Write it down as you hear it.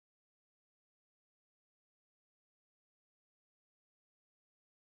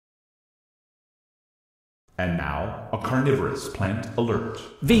And now, a carnivorous plant alert.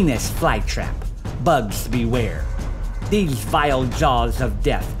 VenusFlyTrap. Bugs beware. These vile jaws of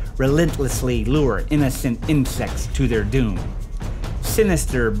death relentlessly lure innocent insects to their doom.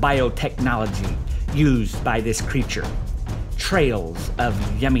 Sinister biotechnology used by this creature. Trails of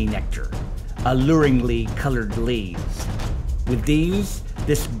yummy nectar. Alluringly colored leaves. With these,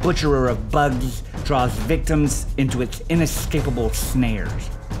 this butcherer of bugs draws victims into its inescapable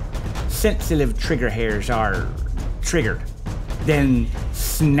snares. Sensitive trigger hairs are triggered, then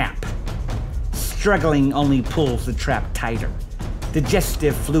snap. Struggling only pulls the trap tighter.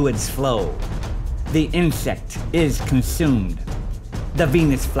 Digestive fluids flow. The insect is consumed. The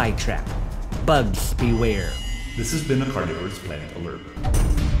VenusFlyTrap. Bugs beware. This has been a Carnivorous Plant Alert.